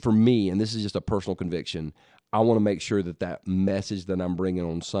for me, and this is just a personal conviction, I want to make sure that that message that I'm bringing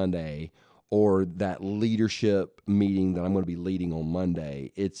on Sunday or that leadership meeting that I'm going to be leading on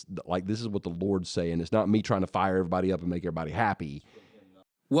Monday, it's like this is what the Lord's saying. It's not me trying to fire everybody up and make everybody happy.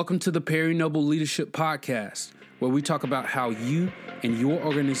 Welcome to the Perry Noble Leadership Podcast, where we talk about how you and your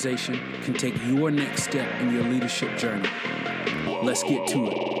organization can take your next step in your leadership journey. Let's get to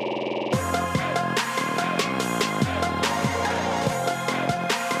it.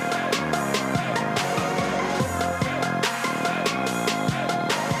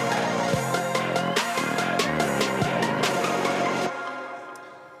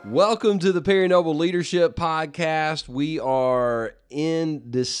 Welcome to the Perry Noble Leadership Podcast. We are in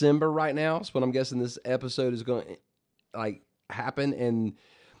December right now. That's when I'm guessing this episode is going to happen. And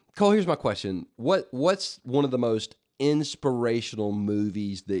Cole, here's my question. What's one of the most inspirational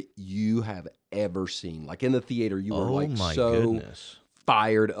movies that you have ever seen? Like in the theater, you were goodness.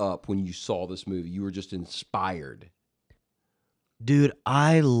 Fired up when you saw this movie. You were just inspired. Dude,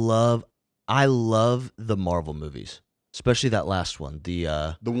 I love the Marvel movies. Especially that last one, the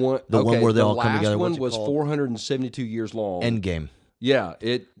one where they all come together. The last one was 472 years long. Endgame. Yeah,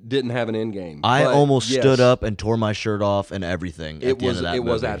 it didn't have an end game. I almost stood up and tore my shirt off and everything. It was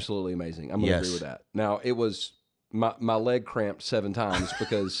absolutely amazing. I'm going to agree with that. Now it was my leg cramped 7 times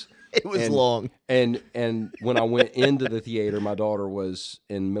because it was long. And when I went into the theater, my daughter was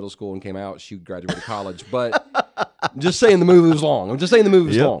in middle school and came out. She graduated college, but I'm just saying the movie was long.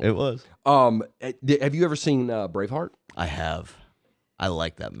 Long. It was. Have you ever seen Braveheart? I have. I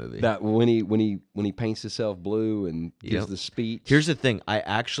like that movie. That when he paints himself blue and gives the speech. Here's the thing. I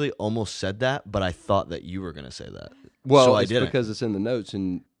actually almost said that, but I thought that you were going to say that. Well, so it's I didn't. because it's in the notes.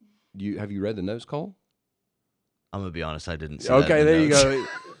 And have you read the notes, Cole? I'm going to be honest. I didn't see Okay, that in the there notes. you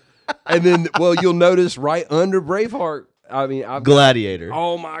go. And then, you'll notice right under Braveheart. I mean, Gladiator.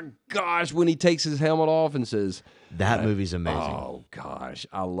 Oh my gosh! When he takes his helmet off and says, "That movie's amazing." Oh gosh,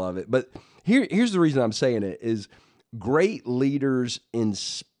 I love it. But here's the reason I'm saying it is great leaders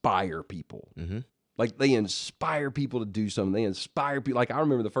inspire people. Mm-hmm. Like they inspire people to do something. They inspire people. Like I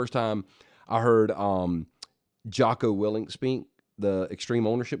remember the first time I heard Jocko Willink speak, the extreme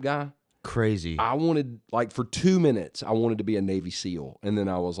ownership guy. Crazy. I wanted, for 2 minutes, I wanted to be a Navy SEAL. And then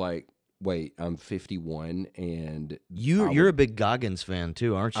I was like, wait, I'm 51 and... You're a big Goggins fan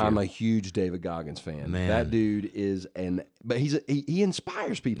too, aren't you? I'm a huge David Goggins fan. Man. That dude is but he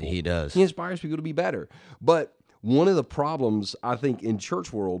inspires people. He does. He inspires people to be better. But one of the problems, I think, in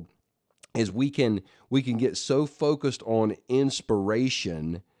church world is we can get so focused on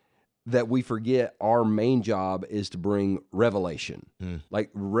inspiration that we forget our main job is to bring revelation,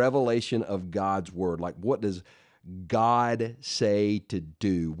 like revelation of God's word. Like, what does God say to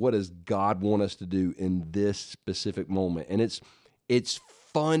do? What does God want us to do in this specific moment? And it's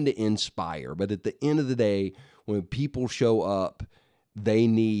fun to inspire, but at the end of the day, when people show up, they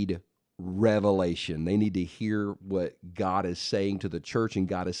need revelation. They need to hear what God is saying to the church and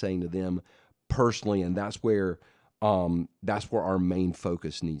God is saying to them personally, and that's where our main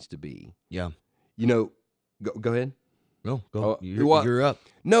focus needs to be. Yeah. Go ahead. No, go. You're up.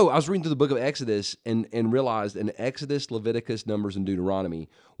 No, I was reading through the book of Exodus and realized in Exodus, Leviticus, Numbers, and Deuteronomy,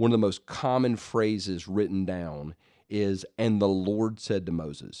 one of the most common phrases written down is, "And the Lord said to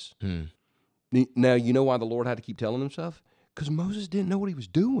Moses." Now, you know why the Lord had to keep telling him stuff? Because Moses didn't know what he was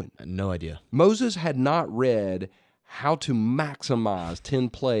doing. No idea. Moses had not read how to maximize 10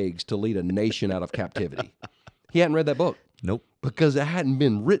 plagues to lead a nation out of captivity. He hadn't read that book. Nope. Because it hadn't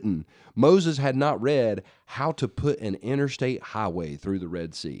been written. Moses had not read how to put an interstate highway through the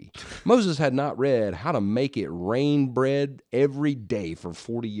Red Sea. Moses had not read how to make it rain bread every day for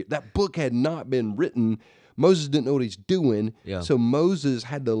 40 years. That book had not been written. Moses didn't know what he's doing. Yeah. So Moses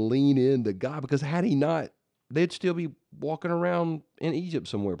had to lean into God, because had he not, they'd still be walking around in Egypt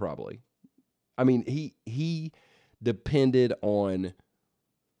somewhere probably. I mean, he depended on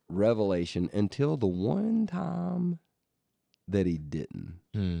revelation until the one time that he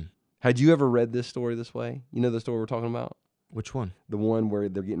didn't. Had you ever read this story this way? You know the story we're talking about? Which one? The one where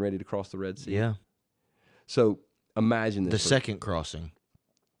they're getting ready to cross the Red Sea. Yeah. So imagine this. The second crossing.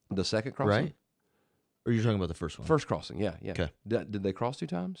 The second crossing? Right? Or are you talking about the first one? First crossing, yeah. Okay. Did they cross 2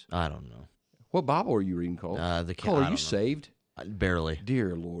 times? I don't know. What Bible are you reading, Cole? Cole, are you saved? Barely.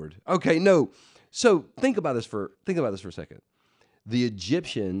 Dear Lord. Okay, no. So think about this for a second. The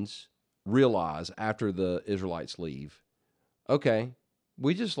Egyptians realize after the Israelites leave, okay,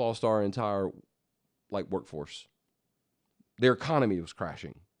 we just lost our entire workforce. Their economy was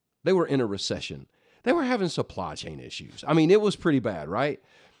crashing. They were in a recession. They were having supply chain issues. I mean, it was pretty bad, right?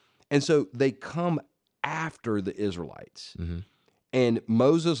 And so they come after the Israelites. Mm-hmm. And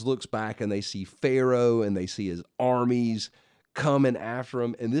Moses looks back and they see Pharaoh and they see his armies coming after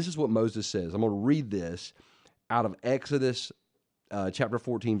him. And this is what Moses says. I'm going to read this out of Exodus chapter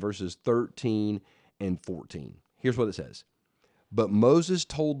 14, verses 13 and 14. Here's what it says. But Moses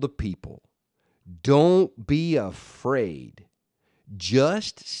told the people, don't be afraid.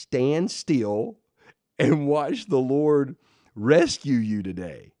 Just stand still and watch the Lord rescue you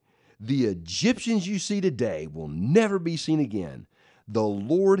today. The Egyptians you see today will never be seen again. The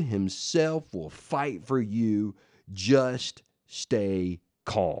Lord himself will fight for you. Just stay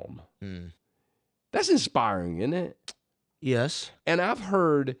calm. That's inspiring, isn't it? Yes. And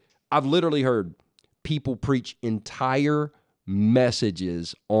I've literally heard people preach entire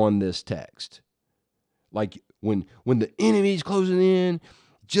messages on this text. Like when the enemy's closing in,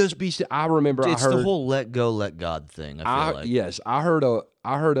 just be still. I remember it's the whole let go, let God thing. I feel like. Yes, I heard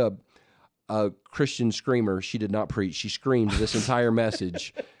a Christian screamer. She did not preach. She screamed this entire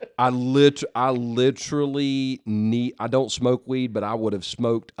message. I literally need. I don't smoke weed, but I would have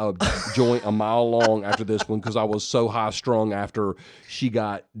smoked a joint a mile long after this one because I was so high strung after she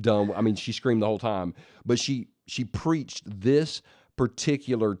got done. I mean, she screamed the whole time, but she preached this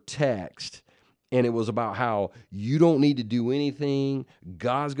particular text. And it was about how you don't need to do anything.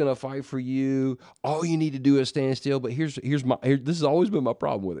 God's going to fight for you. All you need to do is stand still. But this has always been my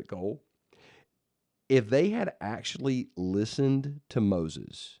problem with it, Cole. If they had actually listened to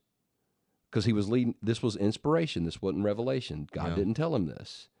Moses, because he was leading, this was inspiration. This wasn't revelation. God didn't tell him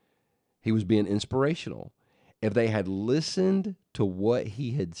this. He was being inspirational. If they had listened to what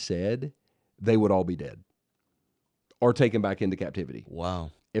he had said, they would all be dead or taken back into captivity.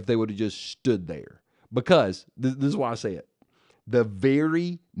 Wow. If they would have just stood there. Because, this is why I say it, the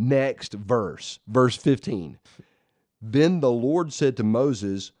very next verse, verse 15, then the Lord said to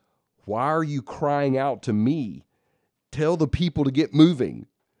Moses, why are you crying out to me? Tell the people to get moving.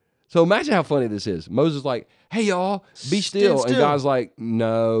 So imagine how funny this is. Moses is like, hey, y'all, be still. And God's like,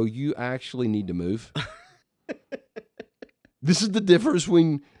 no, you actually need to move. This is the difference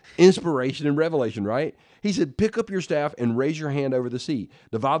between inspiration and revelation, right? He said, pick up your staff and raise your hand over the sea.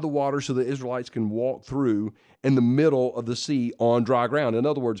 Divide the water so the Israelites can walk through in the middle of the sea on dry ground. In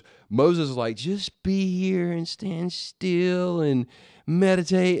other words, Moses is like, just be here and stand still and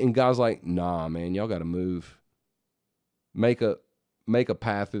meditate. And God's like, nah, man, y'all got to move. Make a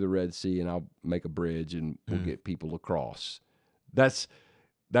path through the Red Sea and I'll make a bridge and we'll get people across. That's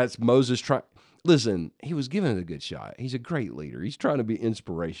Moses trying. Listen, he was given it a good shot. He's a great leader. He's trying to be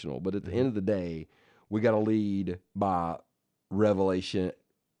inspirational. But at the end of the day, we got to lead by revelation,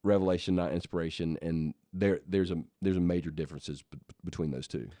 not inspiration, and there's a major differences between those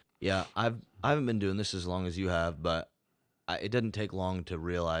two. Yeah, I haven't been doing this as long as you have, but it didn't take long to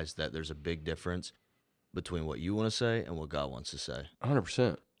realize that there's a big difference between what you want to say and what God wants to say.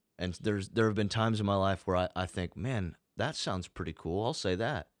 100%. And there have been times in my life where I think, man, that sounds pretty cool. I'll say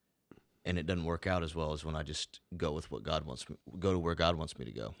that. And it doesn't work out as well as when I just go with what God wants me, go to where God wants me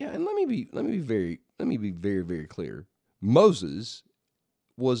to go. Yeah, and let me be very, very clear. Moses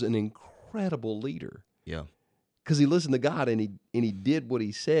was an incredible leader. Yeah, because he listened to God and he did what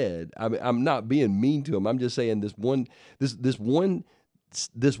he said. I mean, I'm not being mean to him. I'm just saying this one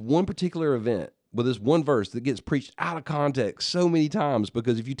particular event with this one verse that gets preached out of context so many times,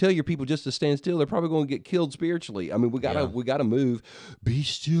 because if you tell your people just to stand still, they're probably going to get killed spiritually. I mean, we gotta move. Be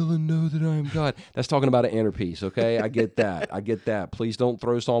still and know that I am God. That's talking about an inner peace, okay? I get that. Please don't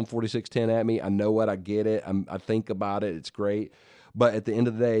throw Psalm 46:10 at me. I know it. I get it. I think about it. It's great. But at the end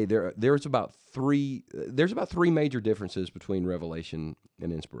of the day, there's about three major differences between revelation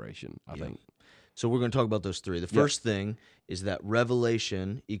and inspiration, I think. So we're going to talk about those three. The first thing is that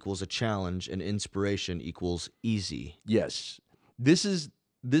revelation equals a challenge and inspiration equals easy. Yes. This is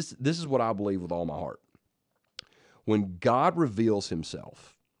what I believe with all my heart. When God reveals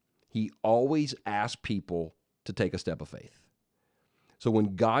himself, he always asks people to take a step of faith. So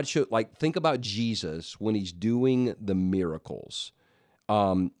when God think about Jesus when he's doing the miracles.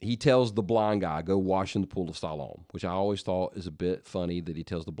 He tells the blind guy, go wash in the pool of Siloam, which I always thought is a bit funny that he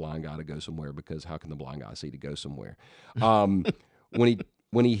tells the blind guy to go somewhere, because how can the blind guy see to go somewhere?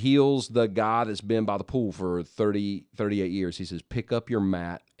 When he heals the guy that's been by the pool for 38 years, he says, pick up your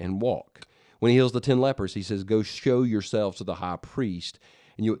mat and walk. When he heals the 10 lepers, he says, go show yourself to the high priest.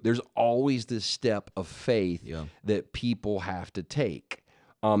 And there's always this step of faith that people have to take.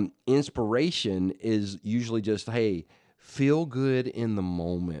 Inspiration is usually just, hey, feel good in the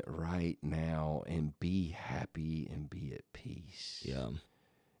moment right now and be happy and be at peace. Yeah.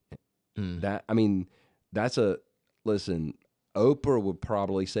 Listen, Oprah would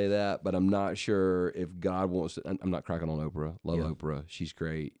probably say that, but I'm not sure if God wants to. I'm not cracking on Oprah. Love Yeah. Oprah. She's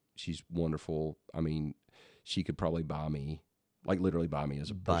great. She's wonderful. I mean, she could probably buy me, like literally buy me as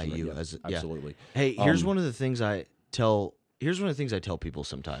a Buy person. you Yeah, as a- yeah. absolutely. Hey, here's Um, one of the things I tell. Here's one of the things I tell people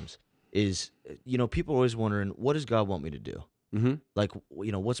sometimes is, people are always wondering, what does God want me to do? Mm-hmm. Like,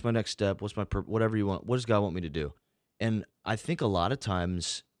 what's my next step? What's my whatever you want? What does God want me to do? And I think a lot of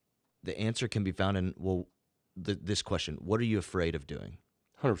times the answer can be found in this question: what are you afraid of doing?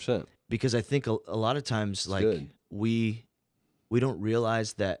 100%. Because I think a lot of times, like, good. we don't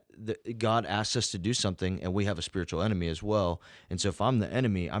realize that God asks us to do something, and we have a spiritual enemy as well. And so if I'm the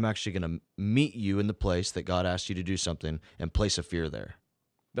enemy, I'm actually going to meet you in the place that God asked you to do something and place a fear there.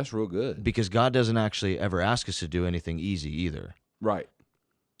 That's real good. Because God doesn't actually ever ask us to do anything easy either. Right.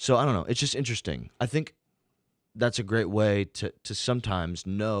 So I don't know. It's just interesting. I think that's a great way to sometimes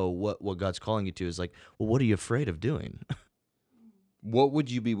know what God's calling you to is like, well, what are you afraid of doing? What would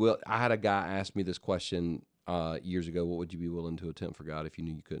you be I had a guy ask me this question years ago. What would you be willing to attempt for God if you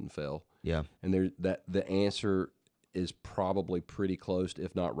knew you couldn't fail? Yeah. And the answer is probably pretty close,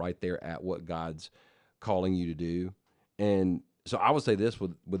 if not right there at what God's calling you to do. And so I would say this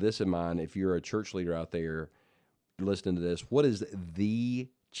with this in mind, if you're a church leader out there listening to this, what is the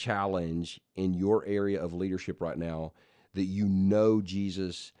challenge in your area of leadership right now that you know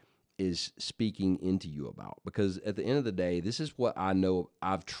Jesus is speaking into you about? Because at the end of the day, this is what I know.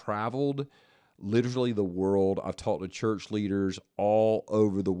 I've traveled literally the world. I've talked to church leaders all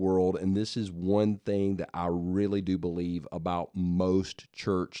over the world, and this is one thing that I really do believe about most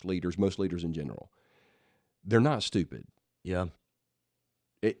church leaders, most leaders in general. They're not stupid. Yeah.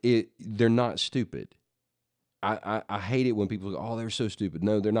 They're not stupid. I hate it when people go, oh, they're so stupid.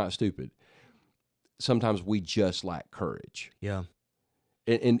 No, they're not stupid. Sometimes we just lack courage. Yeah.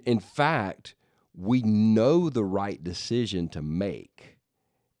 In fact, we know the right decision to make.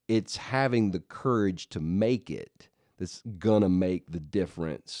 It's having the courage to make it that's going to make the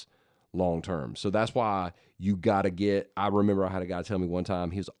difference long term. So that's why you got to I remember I had a guy tell me one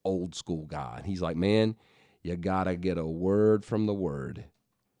time, he was an old school guy. And he's like, man, you got to get a word from the word.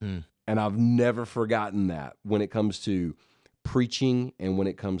 And I've never forgotten that when it comes to preaching and when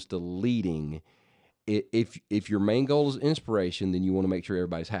it comes to leading. If your main goal is inspiration, then you want to make sure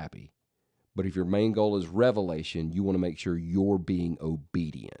everybody's happy. But if your main goal is revelation, you want to make sure you're being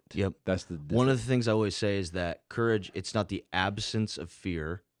obedient. Yep. That's the difference. One of the things I always say is that courage, it's not the absence of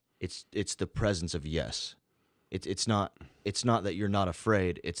fear, it's the presence of yes. It's not that you're not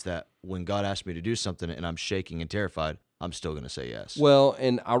afraid, it's that when God asks me to do something and I'm shaking and terrified, I'm still going to say yes. Well,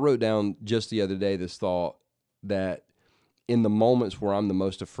 and I wrote down just the other day this thought that in the moments where I'm the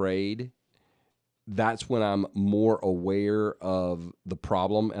most afraid, that's when I'm more aware of the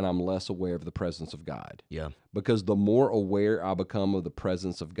problem and I'm less aware of the presence of God. Yeah. Because the more aware I become of the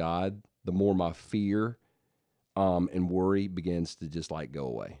presence of God, the more my fear and worry begins to just like go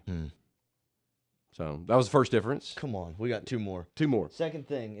away. So that was the first difference. Come on, we got two more. Two more. Second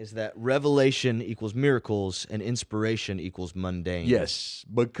thing is that revelation equals miracles and inspiration equals mundane. Yes,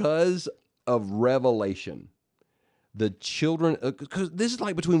 because of revelation, the children, because this is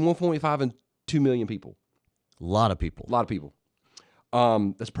like between 1.5 and 2 million people. A lot of people. A lot of people.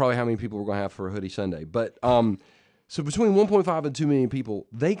 That's probably how many people we're going to have for a Hoodie Sunday. But so between 1.5 and 2 million people,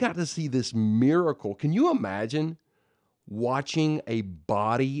 they got to see this miracle. Can you imagine watching a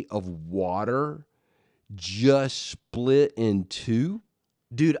body of water just split in two?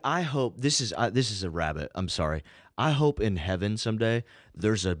 Dude, I hope this is a rabbit. I'm sorry. I hope in heaven someday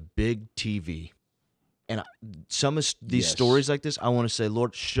there's a big TV. And some of these stories like this, I want to say,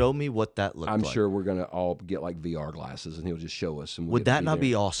 Lord, show me what that looked like. I'm sure we're going to all get like VR glasses and he'll just show us. And would that not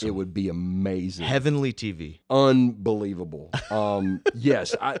be awesome? It would be amazing. Heavenly TV. Unbelievable.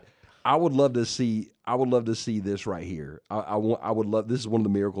 Yes, I would love to see. I would love to see this right here. I would love. This is one of the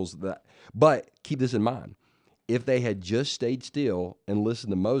miracles that. But keep this in mind: if they had just stayed still and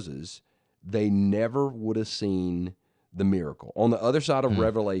listened to Moses, they never would have seen the miracle. On the other side of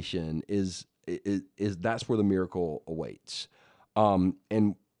Revelation is that's where the miracle awaits.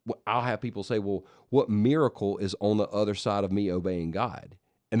 And I'll have people say, "Well, what miracle is on the other side of me obeying God?"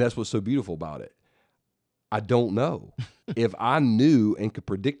 And that's what's so beautiful about it. I don't know. If I knew and could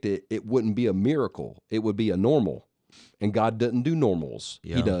predict it, it wouldn't be a miracle. It would be a normal. And God doesn't do normals.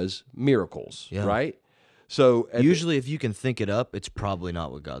 Yeah. He does miracles, Yeah. right? So Usually if you can think it up, it's probably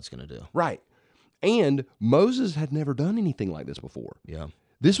not what God's going to do. right. And Moses had never done anything like this before. Yeah.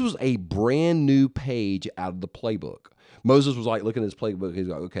 This was a brand new page out of the playbook. Moses was like looking at his playbook. He's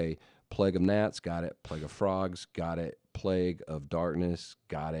like, okay, plague of gnats, got it. Plague of frogs, got it. plague of darkness,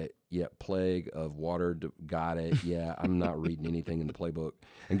 got it. Yep, plague of water, got it. Yeah, I'm not reading anything in the playbook.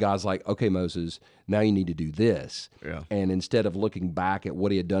 And God's like, okay, Moses, now you need to do this. Yeah. And instead of looking back at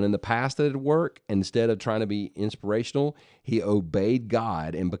what he had done in the past that had worked, instead of trying to be inspirational, he obeyed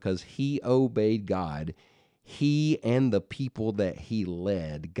God. And because he obeyed God, he and the people that he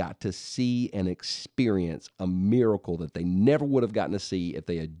led got to see and experience a miracle that they never would have gotten to see if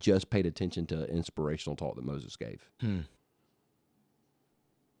they had just paid attention to inspirational talk that Moses gave.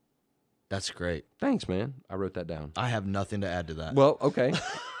 That's great. Thanks, man. I wrote that down. I have nothing to add to that. Well, okay.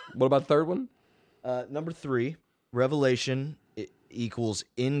 What about the third one? Number 3, revelation equals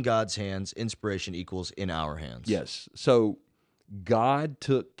in God's hands. Inspiration equals in our hands. Yes. So God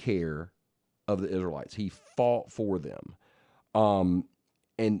took care of the Israelites. He fought for them.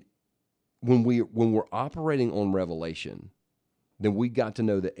 And when we're operating on revelation, then we got to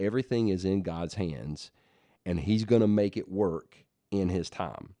know that everything is in God's hands, and he's going to make it work in his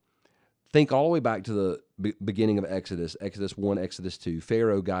time. Think all the way back to the beginning of Exodus 1, Exodus 2.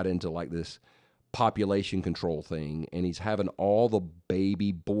 Pharaoh got into like this population control thing, and he's having all the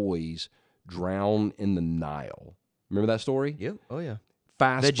baby boys drown in the Nile. Remember that story? Yep. Oh, yeah.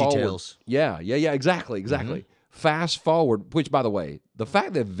 Fast forward. VeggieTales. Yeah, exactly. Mm-hmm. Fast forward, which, by the way, the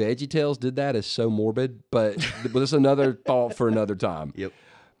fact that VeggieTales did that is so morbid, but that's another thought for another time. Yep.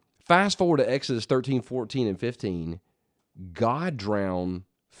 Fast forward to Exodus 13, 14, and 15. God drowned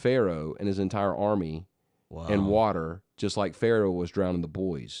Pharaoh and his entire army in water, just like Pharaoh was drowning the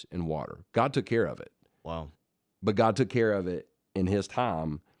boys in water. God took care of it. Wow. But God took care of it in his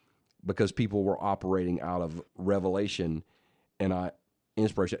time because people were operating out of revelation and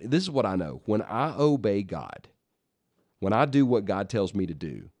inspiration. This is what I know. When I obey God, when I do what God tells me to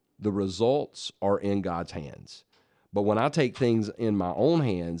do, the results are in God's hands. But when I take things in my own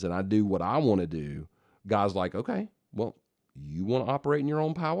hands and I do what I want to do, God's like, okay, well, you want to operate in your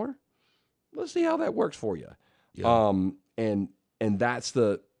own power? Let's see how that works for you. Yeah. And that's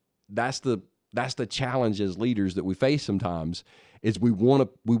the challenge as leaders that we face sometimes is we want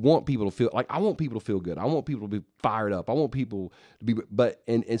people to feel like, I want people to feel good. I want people to be fired up. I want people to be, let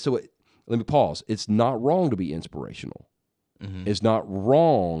me pause. It's not wrong to be inspirational. Mm-hmm. It's not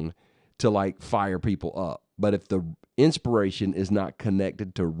wrong to like fire people up. But if the inspiration is not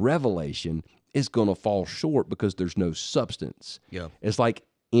connected to revelation, it's going to fall short because there's no substance. Yeah. It's like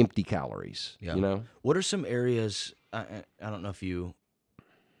empty calories, Yeah. you know? What are some areas, I don't know if you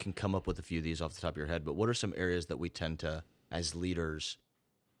can come up with a few of these off the top of your head, but what are some areas that we tend to, as leaders,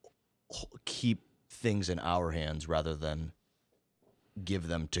 keep things in our hands rather than give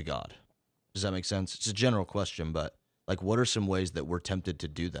them to God? Does that make sense? It's a general question, but like, what are some ways that we're tempted to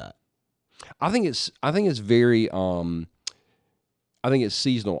do that? I think it's very, I think it's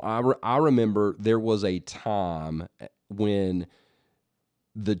seasonal. I remember there was a time when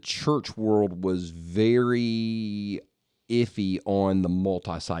the church world was very iffy on the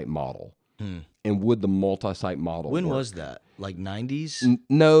multi-site model. And would the multi-site model When work? was that? Like 90s?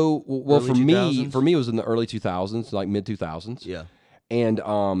 No, well, Early for 2000s? me, it was in the early 2000s, like mid 2000s. Yeah. And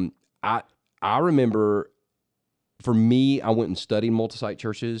I remember, for me, I went and studied multi-site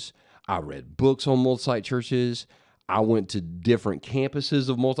churches. I read books on multi-site churches. I went to different campuses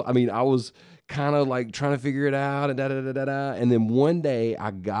of I was kind of like trying to figure it out and da-da-da-da-da. And then one day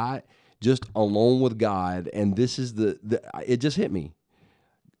I got just alone with God, and this is it just hit me.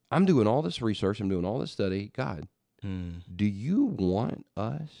 I'm doing all this research. I'm doing all this study. God, do you want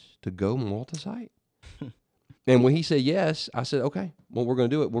us to go multi-site? And when he said yes, I said, okay, well, we're going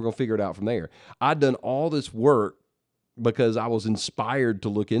to do it. We're going to figure it out from there. I'd done all this work because I was inspired to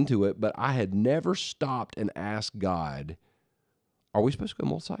look into it, but I had never stopped and asked God, are we supposed to go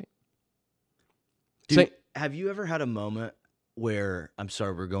multi-site? Dude, have you ever had a moment where, I'm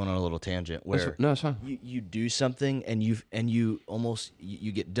sorry, we're going on a little tangent, where No, it's fine. you do something and you almost,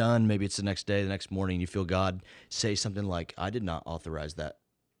 you get done, maybe it's the next day, the next morning, you feel God say something like, I did not authorize that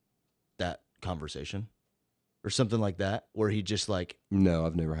conversation, or something like that, where he just like, No,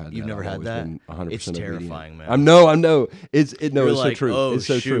 I've never had that. You've never I've had that? always been 100% It's obedient. terrifying, man. I know. It's You're like, so true. oh, It's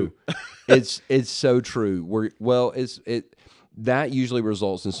so shoot. true. It's so true. That usually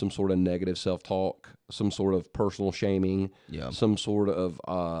results in some sort of negative self-talk, some sort of personal shaming, some sort of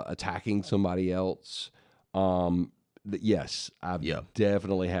attacking somebody else. Yes, I've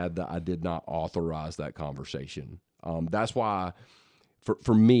definitely had that. I did not authorize that conversation. That's why,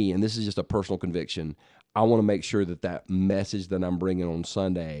 for me, and this is just a personal conviction, I want to make sure that message that I'm bringing on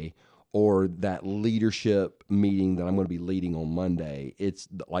Sunday or that leadership meeting that I'm going to be leading on Monday. It's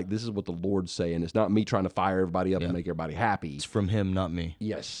like, this is what the Lord's saying. It's not me trying to fire everybody up and make everybody happy. It's from him, not me.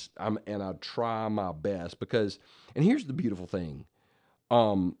 Yes. And I try my best because, and here's the beautiful thing.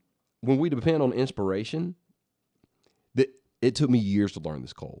 When we depend on inspiration, it took me years to learn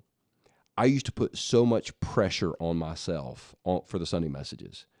this, Cole. I used to put so much pressure on myself for the Sunday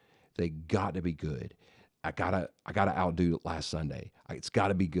messages. They got to be good. I gotta outdo it last Sunday. It's got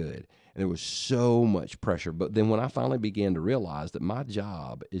to be good. And there was so much pressure. But then when I finally began to realize that my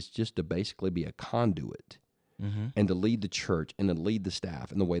job is just to basically be a conduit and to lead the church and to lead the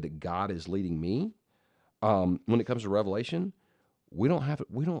staff in the way that God is leading me, when it comes to revelation,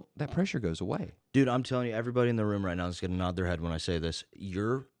 that pressure goes away. Dude, I'm telling you, everybody in the room right now is going to nod their head when I say this.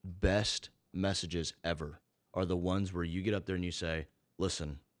 Your best messages ever are the ones where you get up there and you say,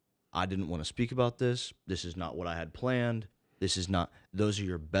 listen, I didn't want to speak about this. This is not what I had planned. Those are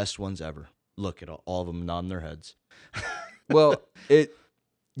your best ones ever. Look at all of them nodding their heads. Well,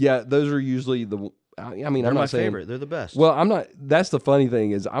 those are usually they're I'm not my saying, favorite. They're the best. Well, that's the funny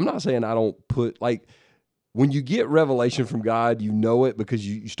thing is I'm not saying I don't put, like, when you get revelation from God, you know it because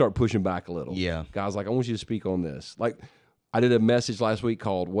you start pushing back a little. Yeah. God's like, I want you to speak on this. Like, I did a message last week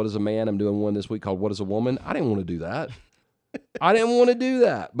called What is a Man? I'm doing one this week called What is a Woman? I didn't want to do that. I didn't want to do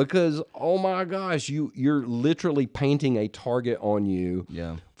that because, oh my gosh, you're literally painting a target on you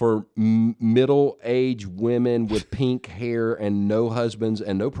for middle-aged women with pink hair and no husbands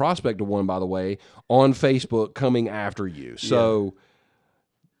and no prospect of one, by the way, on Facebook coming after you. So,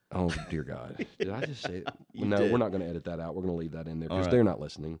 oh, dear God. Did I just say it? No, we're not going to edit that out. We're going to leave that in there because they're not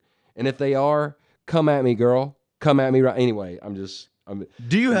listening. And if they are, come at me, girl. Come at me. Right. Anyway,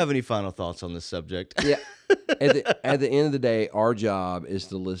 Do you have any final thoughts on this subject? Yeah. At the end of the day, our job is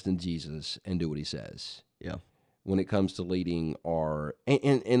to listen to Jesus and do what he says. Yeah. When it comes to leading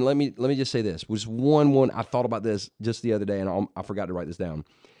and let me just say this. Was one I thought about this just the other day and I forgot to write this down.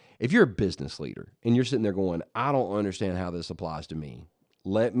 If you're a business leader and you're sitting there going, I don't understand how this applies to me.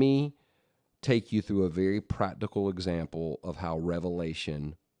 Let me take you through a very practical example of how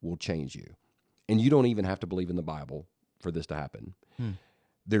revelation will change you. And you don't even have to believe in the Bible for this to happen.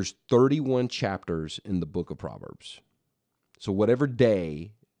 There's 31 chapters in the book of Proverbs. So whatever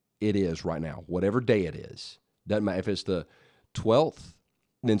day it is right now, whatever day it is, doesn't matter if it's the 12th,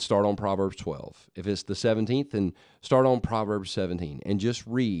 then start on Proverbs 12. If it's the 17th, then start on Proverbs 17 and just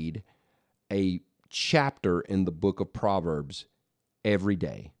read a chapter in the book of Proverbs every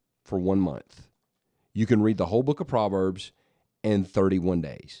day for 1 month. You can read the whole book of Proverbs in 31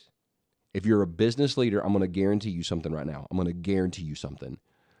 days. If you're a business leader, I'm going to guarantee you something right now. I'm going to guarantee you something.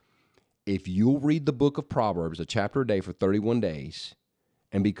 If you'll read the book of Proverbs, a chapter a day for 31 days,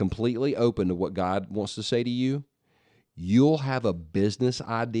 and be completely open to what God wants to say to you, you'll have a business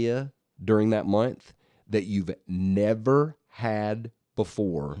idea during that month that you've never had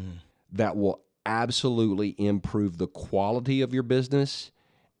before that will absolutely improve the quality of your business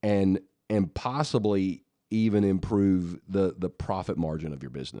and possibly even improve the profit margin of your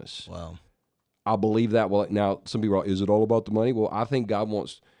business. Wow. I believe that. Well, now some people are, is it all about the money? Well, I think God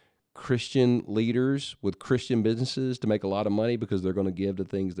wants Christian leaders with Christian businesses to make a lot of money because they're going to give to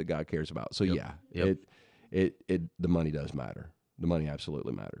things that God cares about. So the money does matter. The money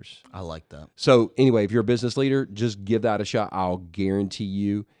absolutely matters. I like that. So anyway, if you're a business leader, just give that a shot. I'll guarantee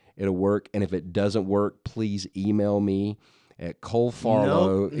you it'll work. And if it doesn't work, please email me at Cole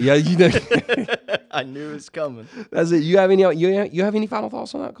Farlow. Nope. Yeah, you know. I knew it was coming. That's it. You have any final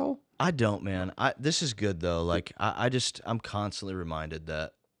thoughts on that, Cole? I don't, man. This is good though. Like I'm constantly reminded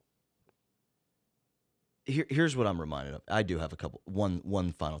that. Here's what I'm reminded of. I do have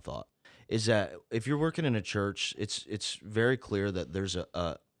one final thought is that if you're working in a church, it's very clear that there's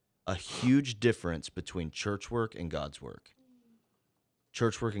a huge difference between church work and God's work.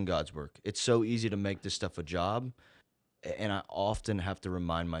 Church work and God's work. It's so easy to make this stuff a job, and I often have to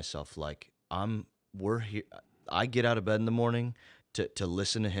remind myself, like, we're here. I get out of bed in the morning to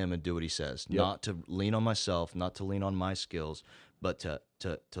listen to him and do what he says, not to lean on myself, not to lean on my skills, but to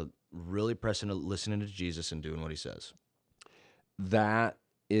really press into listening to Jesus and doing what he says.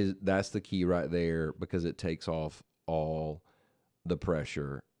 That's the key right there, because it takes off all the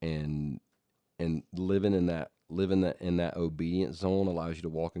pressure, and living in that obedience zone allows you to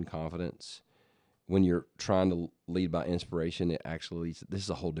walk in confidence. When you're trying to lead by inspiration, it actually leads, this is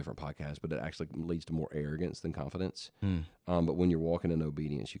a whole different podcast, but it actually leads to more arrogance than confidence. But when you're walking in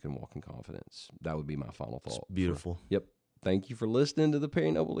obedience, you can walk in confidence. That would be my final thought. It's beautiful. Yep. Thank you for listening to the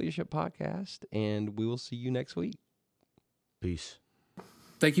Perry Noble Leadership Podcast, and we will see you next week. Peace.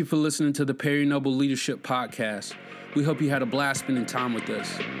 Thank you for listening to the Perry Noble Leadership Podcast. We hope you had a blast spending time with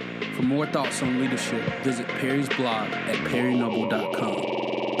us. For more thoughts on leadership, visit Perry's blog at perrynoble.com.